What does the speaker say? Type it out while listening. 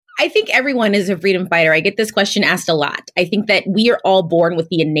I think everyone is a freedom fighter. I get this question asked a lot. I think that we are all born with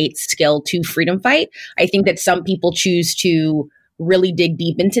the innate skill to freedom fight. I think that some people choose to really dig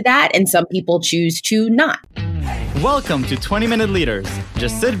deep into that, and some people choose to not. Welcome to 20-Minute Leaders.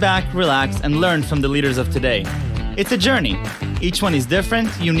 Just sit back, relax, and learn from the leaders of today. It's a journey. Each one is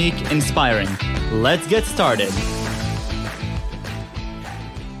different, unique, inspiring. Let's get started.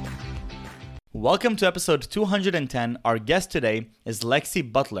 Welcome to episode 210. Our guest today is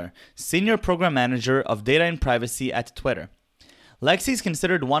Lexi Butler, Senior Program Manager of Data and Privacy at Twitter. Lexi is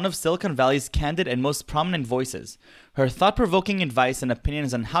considered one of Silicon Valley's candid and most prominent voices. Her thought-provoking advice and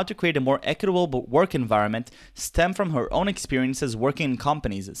opinions on how to create a more equitable work environment stem from her own experiences working in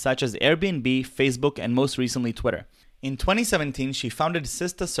companies such as Airbnb, Facebook, and most recently Twitter. In 2017, she founded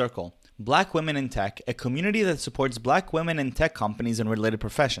Sista Circle, Black Women in Tech, a community that supports Black women in tech companies and related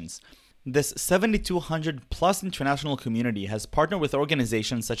professions. This 7,200 plus international community has partnered with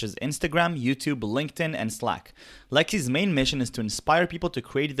organizations such as Instagram, YouTube, LinkedIn, and Slack. Lexi's main mission is to inspire people to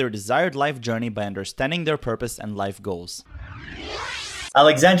create their desired life journey by understanding their purpose and life goals.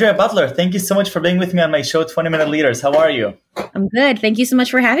 Alexandria Butler, thank you so much for being with me on my show, 20-Minute Leaders. How are you? I'm good. Thank you so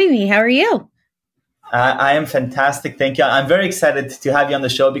much for having me. How are you? I am fantastic. Thank you. I'm very excited to have you on the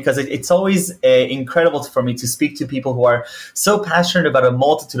show because it's always incredible for me to speak to people who are so passionate about a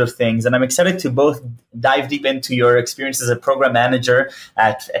multitude of things. And I'm excited to both dive deep into your experience as a program manager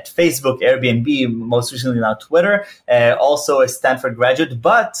at Facebook, Airbnb, most recently now Twitter, also a Stanford graduate.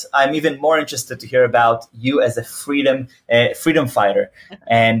 But I'm even more interested to hear about you as a freedom fighter.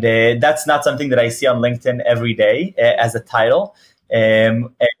 And that's not something that I see on LinkedIn every day as a title.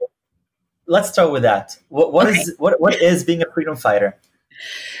 Let's start with that. What is being a freedom fighter?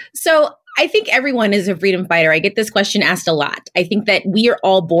 So I think everyone is a freedom fighter. I get this question asked a lot. I think that we are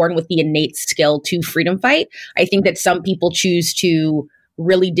all born with the innate skill to freedom fight. I think that some people choose to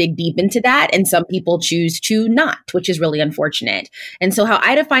really dig deep into that, and some people choose to not, which is really unfortunate. And so how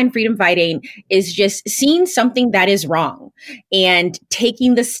I define freedom fighting is just seeing something that is wrong and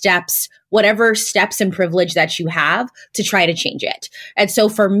taking the steps, whatever steps and privilege that you have to try to change it. And so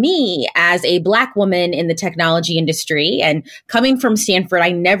for me, as a Black woman in the technology industry and coming from Stanford,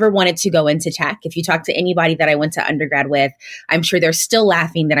 I never wanted to go into tech. If you talk to anybody that I went to undergrad with, I'm sure they're still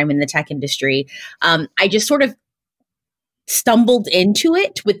laughing that I'm in the tech industry. I just sort of stumbled into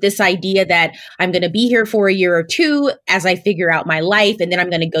it with this idea that I'm going to be here for a year or two as I figure out my life, and then I'm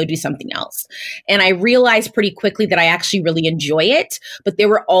going to go do something else. And I realized pretty quickly that I actually really enjoy it, but there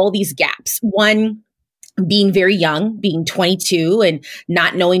were all these gaps. One, being very young, being 22 and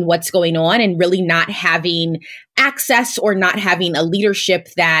not knowing what's going on and really not having access or not having a leadership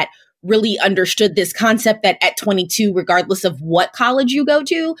that really understood this concept that at 22, regardless of what college you go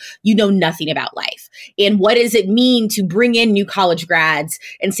to, you know nothing about life. And what does it mean to bring in new college grads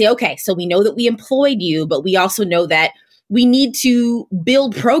and say, okay, so we know that we employed you, but we also know that we need to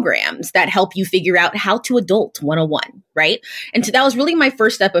build programs that help you figure out how to adult 101, right? And so that was really my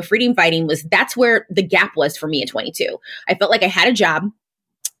first step of freedom fighting. That's where the gap was for me at 22. I felt like I had a job.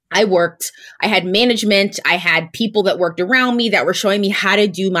 I worked, I had management, I had people that worked around me that were showing me how to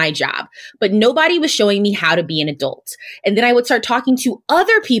do my job, but nobody was showing me how to be an adult. And then I would start talking to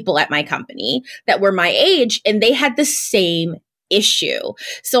other people at my company that were my age, and they had the same issue.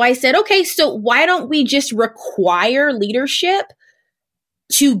 So I said, okay, so why don't we just require leadership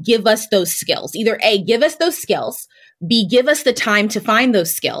to give us those skills? Either A, give us those skills, B, give us the time to find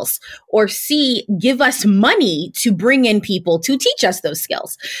those skills, or C, give us money to bring in people to teach us those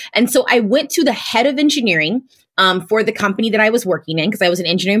skills. And so I went to the head of engineering for the company that I was working in, because I was an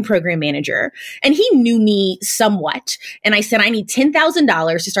engineering program manager, and he knew me somewhat. And I said, I need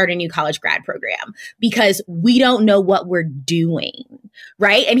 $10,000 to start a new college grad program because we don't know what we're doing.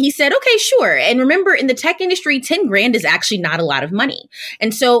 Right. And he said, okay, sure. And remember, in the tech industry, 10 grand is actually not a lot of money.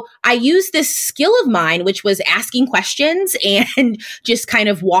 And so I used this skill of mine, which was asking questions and just kind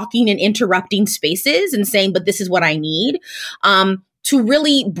of walking and interrupting spaces and saying, but this is what I need. To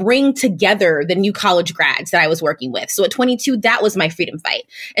really bring together the new college grads that I was working with. So at 22, that was my freedom fight.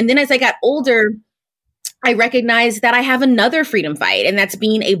 And then as I got older, I recognized that I have another freedom fight, and that's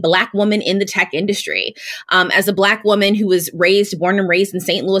being a Black woman in the tech industry. As a Black woman who was born and raised in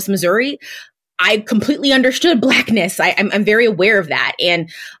St. Louis, Missouri, I completely understood Blackness. I'm very aware of that.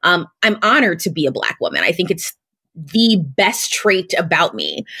 And I'm honored to be a Black woman. I think it's the best trait about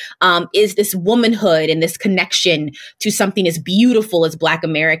me is this womanhood and this connection to something as beautiful as Black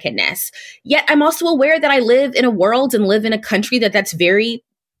Americanness. Yet I'm also aware that I live in a world and live in a country that's very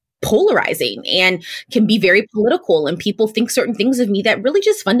polarizing and can be very political, and people think certain things of me that really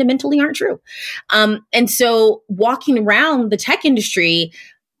just fundamentally aren't true. And so walking around the tech industry,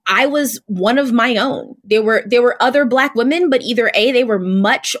 I was one of my own. There were other Black women, but either A, they were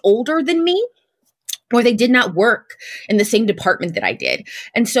much older than me, or they did not work in the same department that I did.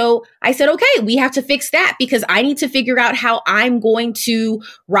 And so I said, okay, we have to fix that, because I need to figure out how I'm going to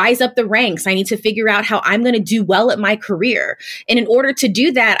rise up the ranks. I need to figure out how I'm going to do well at my career. And in order to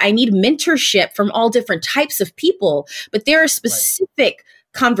do that, I need mentorship from all different types of people. But there are specific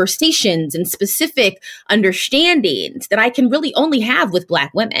conversations and specific understandings that I can really only have with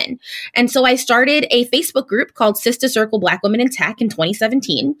Black women. And so I started a Facebook group called Sister Circle Black Women in Tech in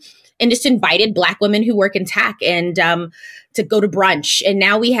 2017, and just invited Black women who work in tech and to go to brunch. And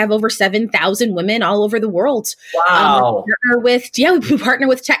now we have over 7,000 women all over the world. Wow. We partner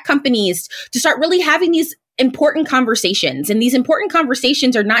with tech companies to start really having these important conversations. And these important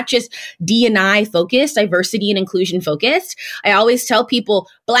conversations are not just D&I focused, diversity and inclusion focused. I always tell people,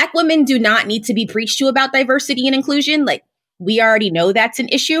 Black women do not need to be preached to about diversity and inclusion. Like, we already know that's an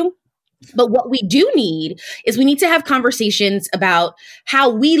issue. But what we do need is we need to have conversations about how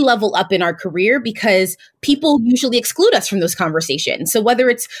we level up in our career, because people usually exclude us from those conversations. So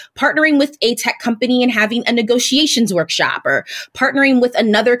whether it's partnering with a tech company and having a negotiations workshop, or partnering with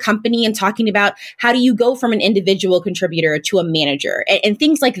another company and talking about how do you go from an individual contributor to a manager, and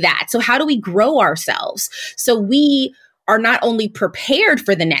things like that. So how do we grow ourselves so we are not only prepared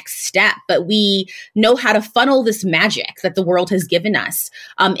for the next step, but we know how to funnel this magic that the world has given us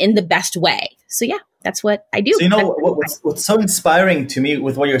in the best way. So yeah, that's what I do. So, what's so inspiring to me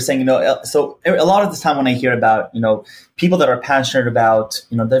with what you're saying, so a lot of the time when I hear about, people that are passionate about,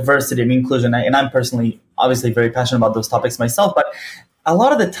 diversity and inclusion, and I'm personally obviously very passionate about those topics myself, but a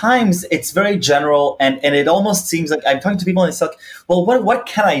lot of the times it's very general, and it almost seems like I'm talking to people and it's like, well, what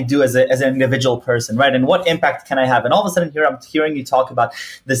can I do as an individual person, right? And what impact can I have? And all of a sudden here I'm hearing you talk about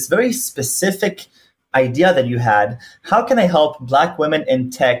this very specific idea that you had. How can I help Black women in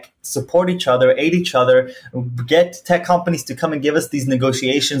tech support each other, aid each other, get tech companies to come and give us these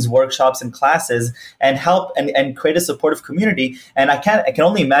negotiations, workshops, and classes, and help and create a supportive community? And I can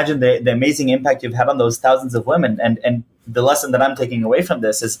only imagine the amazing impact you've had on those thousands of women. And the lesson that I'm taking away from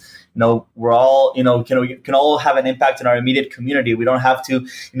this is, we're all, we can all have an impact in our immediate community. We don't have to,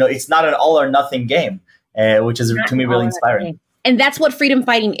 it's not an all or nothing game, which is to me really inspiring. And that's what freedom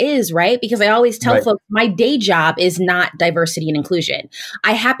fighting is, right? Because I always tell folks, my day job is not diversity and inclusion.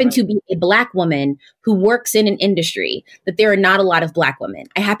 I happen to be a Black woman who works in an industry that there are not a lot of Black women.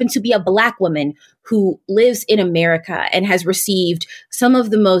 I happen to be a Black woman who lives in America and has received some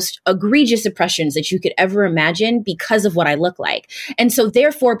of the most egregious oppressions that you could ever imagine because of what I look like. And so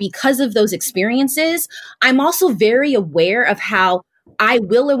therefore, because of those experiences, I'm also very aware of how I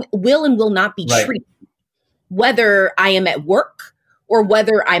will and will not be treated, whether I am at work or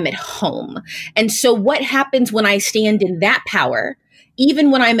whether I'm at home. And so what happens when I stand in that power, even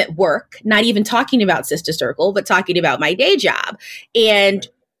when I'm at work, not even talking about Sister Circle, but talking about my day job, and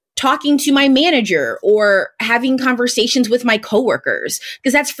talking to my manager or having conversations with my coworkers,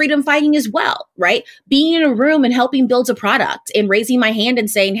 because that's freedom fighting as well, right? Being in a room and helping build a product and raising my hand and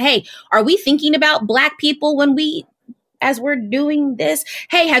saying, hey, are we thinking about Black people as we're doing this?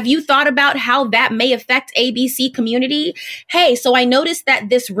 Hey, have you thought about how that may affect ABC community? Hey, so I noticed that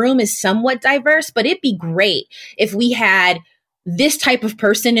this room is somewhat diverse, but it'd be great if we had this type of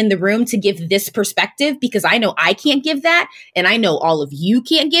person in the room to give this perspective, because I know I can't give that, and I know all of you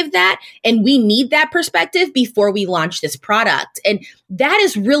can't give that, and we need that perspective before we launch this product. And that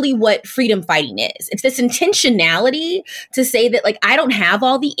is really what freedom fighting is. It's this intentionality to say that, like, I don't have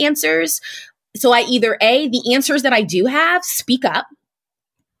all the answers, so I either A, the answers that I do have, speak up,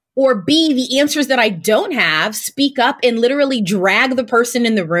 or B, the answers that I don't have, speak up and literally drag the person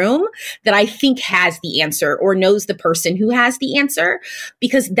in the room that I think has the answer or knows the person who has the answer,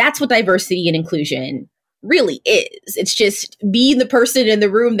 because that's what diversity and inclusion really is. It's just being the person in the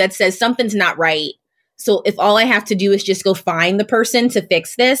room that says something's not right. So if all I have to do is just go find the person to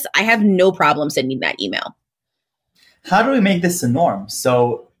fix this, I have no problem sending that email. How do we make this a norm?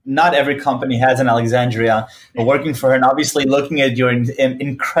 So not every company has an Alexandria working for her, and obviously looking at your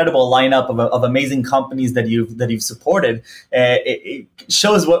incredible lineup of amazing companies that you've supported, it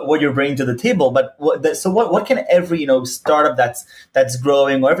shows what you're bringing to the table. But what can every startup that's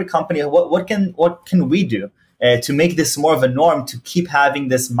growing, or every company, what can we do to make this more of a norm, to keep having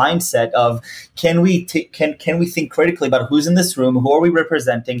this mindset of can we think critically about who's in this room, who are we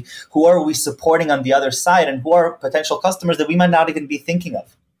representing, who are we supporting on the other side, and who are potential customers that we might not even be thinking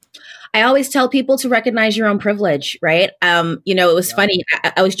of? I always tell people to recognize your own privilege, right? It was funny.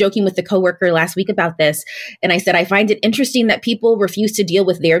 I was joking with the coworker last week about this, and I said, I find it interesting that people refuse to deal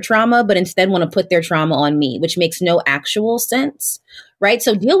with their trauma, but instead want to put their trauma on me, which makes no actual sense, right?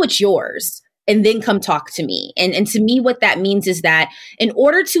 So deal with yours and then come talk to me. And to me, what that means is that in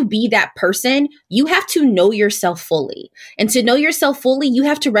order to be that person, you have to know yourself fully. And to know yourself fully, you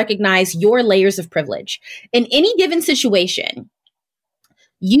have to recognize your layers of privilege. In any given situation,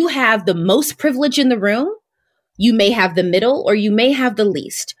 you have the most privilege in the room, you may have the middle, or you may have the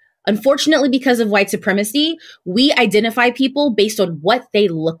least. Unfortunately, because of white supremacy, we identify people based on what they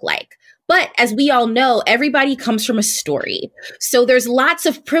look like. But as we all know, everybody comes from a story. So there's lots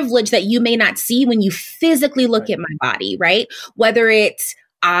of privilege that you may not see when you physically look at my body, right? Whether it's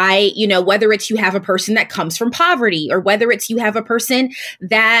whether it's you have a person that comes from poverty, or whether it's you have a person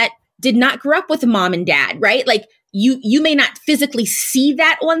that did not grow up with a mom and dad, right? Like you may not physically see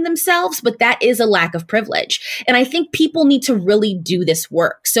that on themselves, but that is a lack of privilege. And I think people need to really do this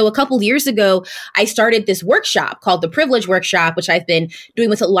work. So a couple of years ago, I started this workshop called the Privilege Workshop, which I've been doing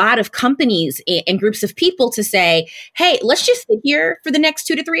with a lot of companies and groups of people to say, hey, let's just sit here for the next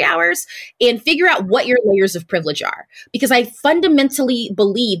 2 to 3 hours and figure out what your layers of privilege are. Because I fundamentally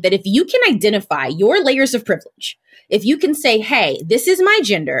believe that if you can identify your layers of privilege, if you can say, hey, this is my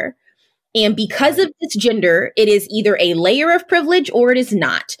gender, and because of this gender, it is either a layer of privilege or it is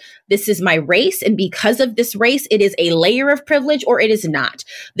not. This is my race. And because of this race, it is a layer of privilege or it is not.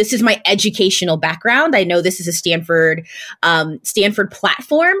 This is my educational background. I know this is a Stanford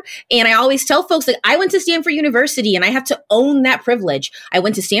platform. And I always tell folks that I went to Stanford University and I have to own that privilege. I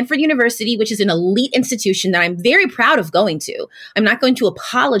went to Stanford University, which is an elite institution that I'm very proud of going to. I'm not going to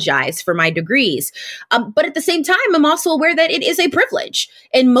apologize for my degrees. But at the same time, I'm also aware that it is a privilege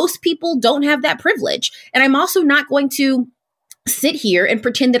and most people don't have that privilege. And I'm also not going to sit here and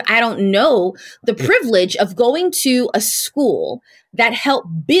pretend that I don't know the privilege of going to a school that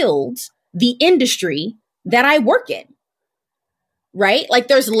helped build the industry that I work in. Right? Like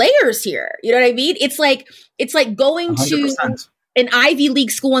there's layers here. You know what I mean? It's like going 100%. To an Ivy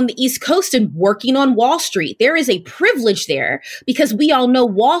League school on the East Coast and working on Wall Street. There is a privilege there because we all know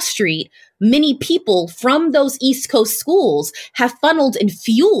Wall Street, many people from those East Coast schools have funneled and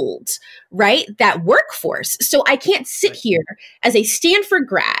fueled, right, that workforce. So I can't sit here as a Stanford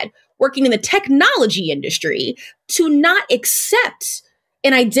grad working in the technology industry to not accept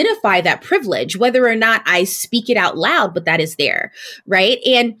and identify that privilege, whether or not I speak it out loud, but that is there, right?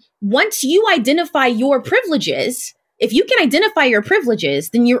 And once you identify your privileges, if you can identify your privileges,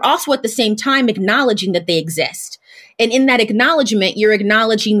 then you're also at the same time acknowledging that they exist. And in that acknowledgement, you're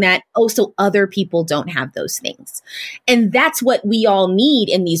acknowledging that, oh, so other people don't have those things. And that's what we all need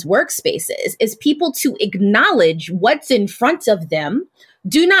in these workspaces is people to acknowledge what's in front of them.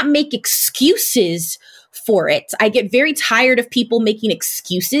 Do not make excuses for it. I get very tired of people making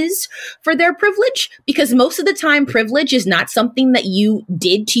excuses for their privilege because most of the time privilege is not something that you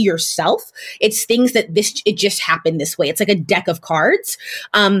did to yourself. It's things that it just happened this way. It's like a deck of cards.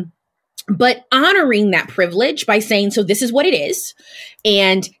 But honoring that privilege by saying, so this is what it is.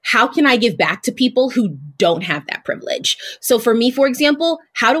 And how can I give back to people who don't have that privilege? So for me, for example,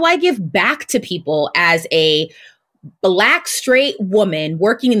 how do I give back to people as a Black straight woman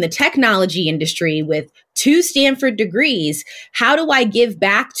working in the technology industry with 2 Stanford degrees? How do I give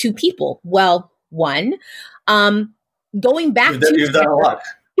back to people? Well, one, going back you've done a lot.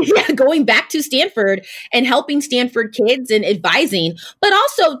 Yeah, going back to Stanford and helping Stanford kids and advising, but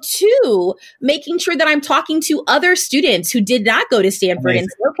also 2, making sure that I'm talking to other students who did not go to Stanford. Amazing.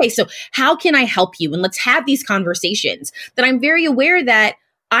 And say, okay, so how can I help you? And let's have these conversations that I'm very aware that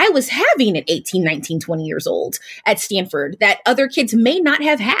I was having at 18, 19, 20 years old at Stanford that other kids may not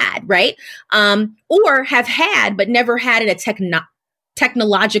have had, right? Or have had, but never had in a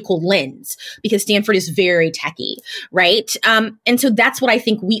technological lens because Stanford is very techy, right? And so that's what I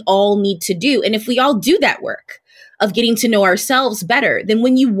think we all need to do. And if we all do that work of getting to know ourselves better, then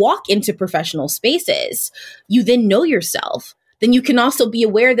when you walk into professional spaces, you then know yourself. Then you can also be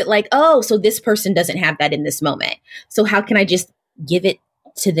aware that like, oh, so this person doesn't have that in this moment. So how can I just give it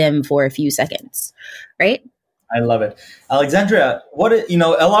to them for a few seconds, right? I love it. Alexandria, a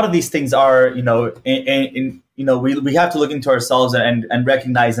lot of these things are, in we have to look into ourselves and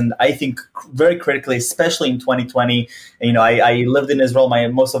recognize, and I think very critically, especially in 2020, I lived in Israel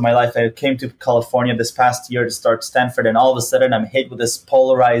most of my life. I came to California this past year to start Stanford, and all of a sudden I'm hit with this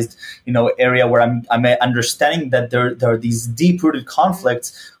polarized, area where I'm understanding that there are these deep-rooted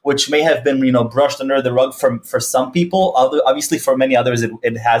conflicts which may have been, brushed under the rug for some people. Obviously, for many others,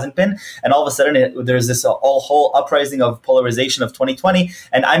 it hasn't been. And all of a sudden, there's this whole uprising of polarization of 2020,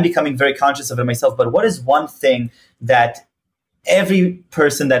 and I'm becoming very conscious of it myself. But what is one thing that every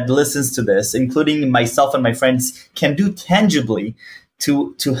person that listens to this, including myself and my friends, can do tangibly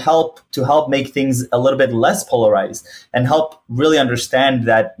to help make things a little bit less polarized and help really understand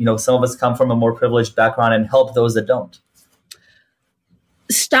that, some of us come from a more privileged background and help those that don't?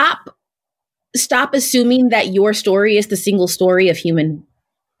 Stop assuming that your story is the single story of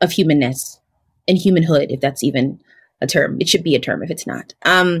humanness and humanhood, if that's even a term. It should be a term if it's not.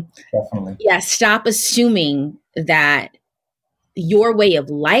 Definitely. Yeah, stop assuming that your way of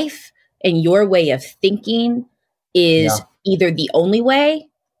life and your way of thinking is either the only way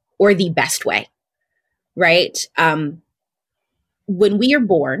or the best way, right? When we are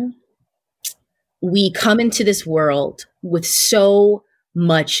born, we come into this world with so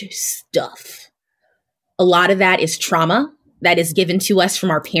much stuff. A lot of that is trauma that is given to us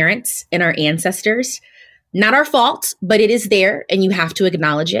from our parents and our ancestors. Not our fault, but it is there and you have to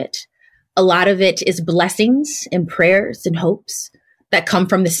acknowledge it. A lot of it is blessings and prayers and hopes that come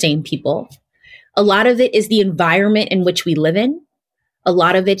from the same people. A lot of it is the environment in which we live in. A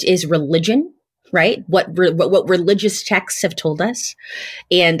lot of it is religion, right? What religious texts have told us.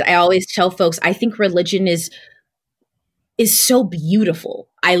 And I always tell folks, I think religion is so beautiful.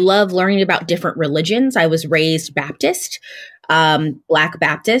 I love learning about different religions. I was raised Baptist, Black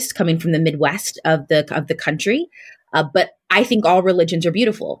Baptist, coming from the Midwest of the country. But I think all religions are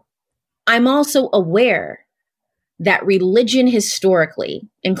beautiful. I'm also aware that religion historically,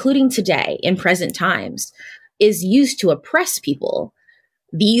 including today in present times, is used to oppress people.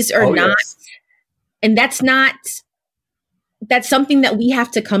 These are and that's something that we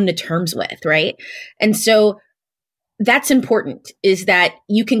have to come to terms with, right? And so that's important, is that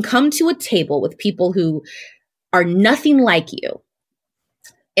you can come to a table with people who are nothing like you.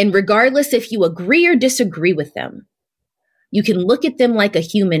 And regardless if you agree or disagree with them, you can look at them like a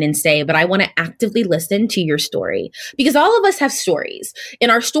human and say, but I want to actively listen to your story. Because all of us have stories,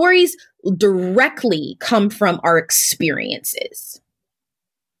 and our stories directly come from our experiences.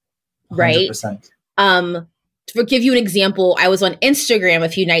 100%. Right? To give you an example, I was on Instagram a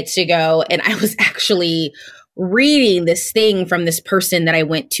few nights ago, and I was actually reading this thing from this person that I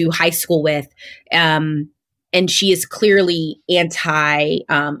went to high school with. And she is clearly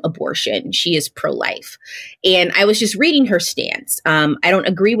anti-abortion. She is pro-life. And I was just reading her stance. I don't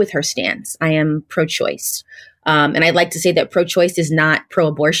agree with her stance. I am pro-choice. And I'd like to say that pro-choice is not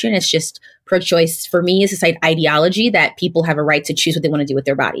pro-abortion. It's just pro-choice for me is this ideology that people have a right to choose what they want to do with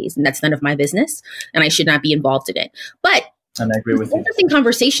their bodies. And that's none of my business. And I should not be involved in it. But and I agree with you. Interesting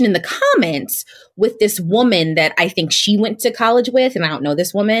conversation in the comments with this woman that I think she went to college with, and I don't know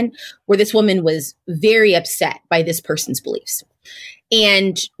this woman, where this woman was very upset by this person's beliefs.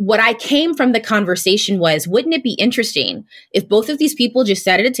 And what I came from the conversation was, wouldn't it be interesting if both of these people just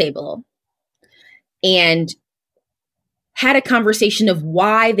sat at a table and had a conversation of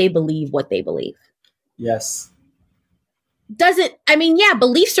why they believe what they believe? Yes.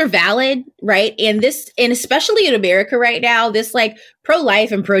 Beliefs are valid, right? And especially in America right now, this like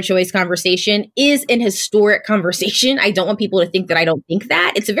pro-life and pro-choice conversation is an historic conversation. I don't want people to think that I don't think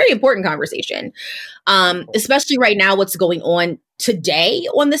that. It's a very important conversation, especially right now, what's going on today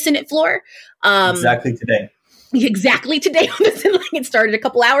on the Senate floor. Exactly today on the Senate. It started a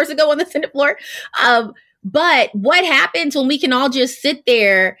couple hours ago on the Senate floor. But what happens when we can all just sit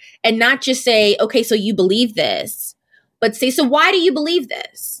there and not just say, okay, so you believe this, but say, so why do you believe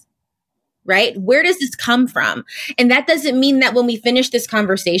this? Right? Where does this come from? And that doesn't mean that when we finish this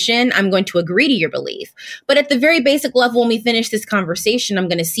conversation, I'm going to agree to your belief. But at the very basic level, when we finish this conversation, I'm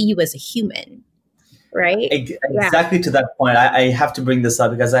going to see you as a human. Right? Exactly. To that point, I have to bring this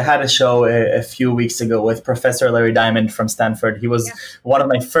up because I had a show a few weeks ago with Professor Larry Diamond from Stanford. He was one of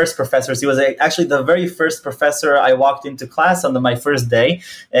my first professors. He was actually the very first professor I walked into class on my first day,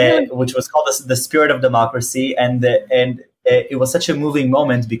 which was called The Spirit of Democracy. And it was such a moving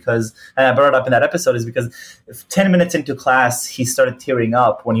moment because, and I brought it up in that episode, is because 10 minutes into class, he started tearing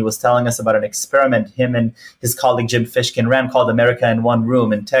up when he was telling us about an experiment him and his colleague Jim Fishkin ran called America in One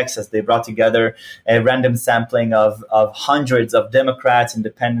Room in Texas. They brought together a random sampling of hundreds of Democrats,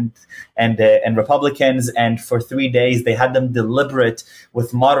 independent, and Republicans. And for 3 days, they had them deliberate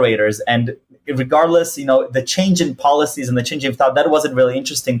with moderators. And regardless, the change in policies and the change in thought, that wasn't really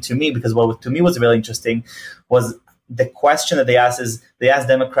interesting to me, because what to me was really interesting was the question that they asked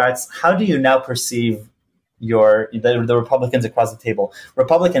Democrats, how do you now perceive the Republicans across the table?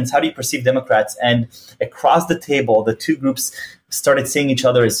 Republicans, how do you perceive Democrats? And across the table, the two groups started seeing each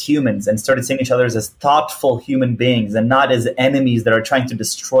other as humans and started seeing each other as thoughtful human beings and not as enemies that are trying to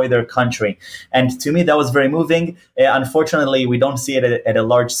destroy their country. And to me, that was very moving. Unfortunately, we don't see it at a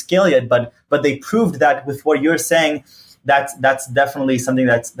large scale yet, but they proved that with what you're saying, that's definitely something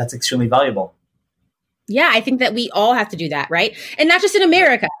that's extremely valuable. Yeah, I think that we all have to do that, right? And not just in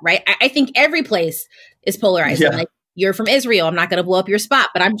America, right? I think every place is polarized. Yeah. Like, you're from Israel. I'm not going to blow up your spot,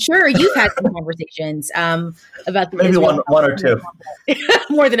 but I'm sure you've had some conversations about the maybe one or two,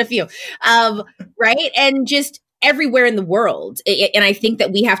 more than a few, right? And just everywhere in the world. And I think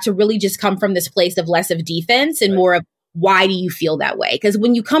that we have to really just come from this place of less of defense and more of, why do you feel that way? Because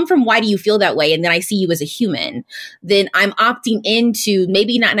when you come from why do you feel that way, and then I see you as a human, then I'm opting into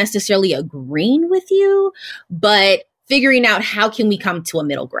maybe not necessarily agreeing with you, but figuring out how can we come to a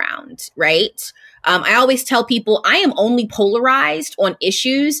middle ground, right? I always tell people I am only polarized on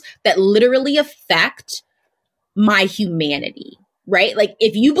issues that literally affect my humanity, right? Like,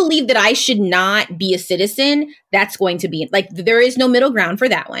 if you believe that I should not be a citizen, that's going to be like, there is no middle ground for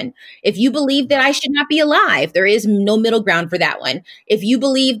that one. If you believe that I should not be alive, there is no middle ground for that one. If you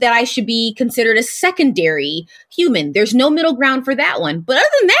believe that I should be considered a secondary human, there's no middle ground for that one. But other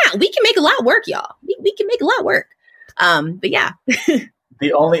than that, we can make a lot work, y'all. We can make a lot work. But yeah.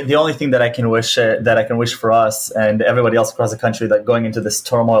 The only thing that I can wish for us and everybody else across the country, that going into this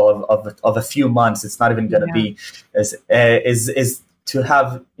turmoil of a few months, it's not even going to be is to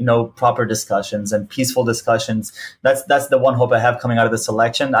have proper discussions and peaceful discussions. That's the one hope I have coming out of this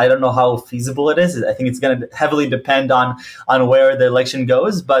election. I don't know how feasible it is. I think it's going to heavily depend on where the election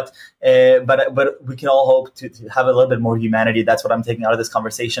goes, but we can all hope to have a little bit more humanity. That's what I'm taking out of this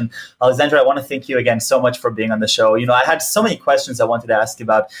conversation. Alexandra, I want to thank you again so much for being on the show. I had so many questions I wanted to ask you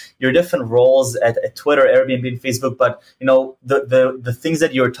about your different roles at Twitter, Airbnb, and Facebook, but the things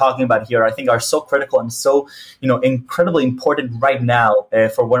that you're talking about here, I think, are so critical and so incredibly important right now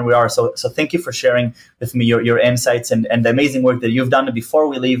for when we are. So thank you for sharing with me your insights and the amazing work that you've done. And before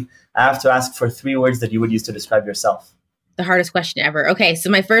we leave, I have to ask for 3 words that you would use to describe yourself. The hardest question ever. Okay, so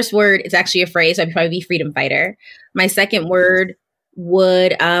my first word is actually a phrase. So I'd probably be freedom fighter. My second word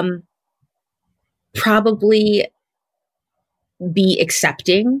would probably be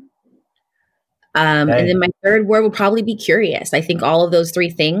accepting. And then my third word would probably be curious. I think all of those 3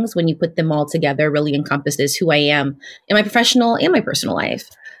 things, when you put them all together, really encompasses who I am in my professional and my personal life.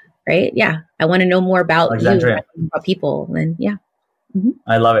 Right? Yeah. I want to know more about Alexandria. You, about people. And yeah. Mm-hmm.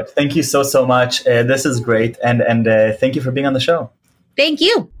 I love it. Thank you so much. This is great. And thank you for being on the show. Thank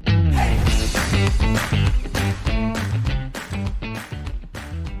you.